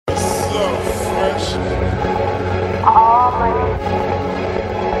Records. All money.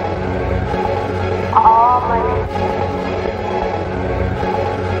 All money.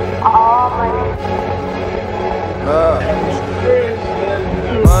 All money.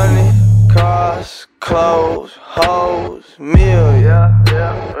 Money, cars, clothes, hoes, meal, yeah.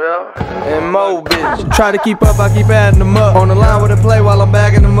 And more bitch. Try to keep up, I keep adding them up. On the line with a play while I'm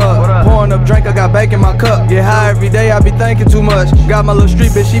bagging them up. Pouring up drink, I got bacon in my cup. Get high every day, I be thinking too much. Got my little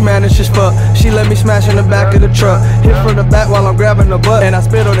street bitch, she managed as fuck. She let me smash in the back of the truck. Hit from the back while I'm grabbing the butt. And I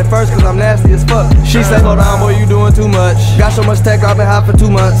spit on it first cause I'm nasty as fuck. She say, hold on boy, you doing too much. Got so much tech, I've been high for 2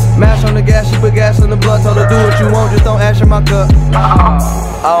 months. Mash on the gas, she put gas in the blunt. Told her do what you want, just don't ash in my cup.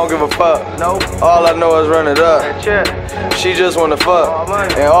 I don't give a fuck. Nope. All I know is run it up. She just wanna fuck.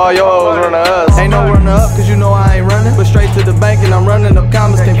 And all your hoes run to us. Ain't no runner up cause you know I ain't running. But straight to the bank and I'm running up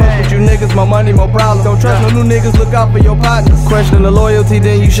commas. Can't fuck with you niggas, more money, more problems. Don't trust no new niggas, look out for your partners. Question the loyalty,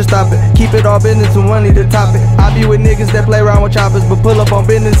 then you should stop it. Keep it all business and money to top it. I be with niggas that play around with choppers, but pull up on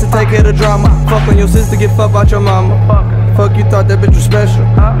business and take care of the drama. Fuck on your sister, get fucked out your mama. Fuck you thought that bitch was special.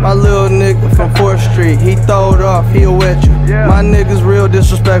 My little nigga from 4th Street, he throwed off, he'll wet you. My niggas real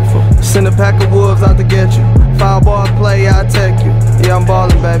disrespectful. Send a pack of wolves out to get you. Foul ball play, I'll take you. Yeah, I'm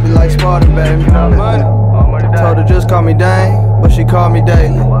ballin', baby, like Spartan, baby. Told her just call me Dane, but she call me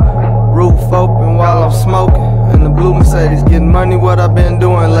daily. Roof open while I'm smoking. And the blue Mercedes, getting money, what I been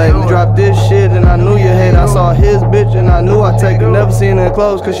doing lately. Dropped this shit and I knew you hate. I saw his bitch and I knew I'd take her. Never seen her in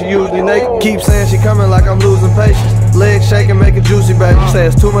clothes cause she usually naked. Keep saying she coming like I'm losing patience. Legs shaking, make it juicy, baby. Say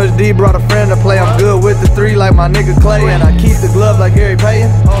it's too much D, brought a friend to play. I'm good with the 3 like my nigga Clay. And I keep the glove like Gary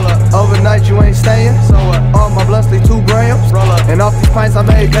Payton. Overnight you ain't staying. So all my blunts, 2 grams. And off these pints I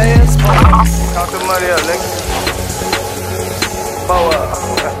made bands. Count the money up, nigga.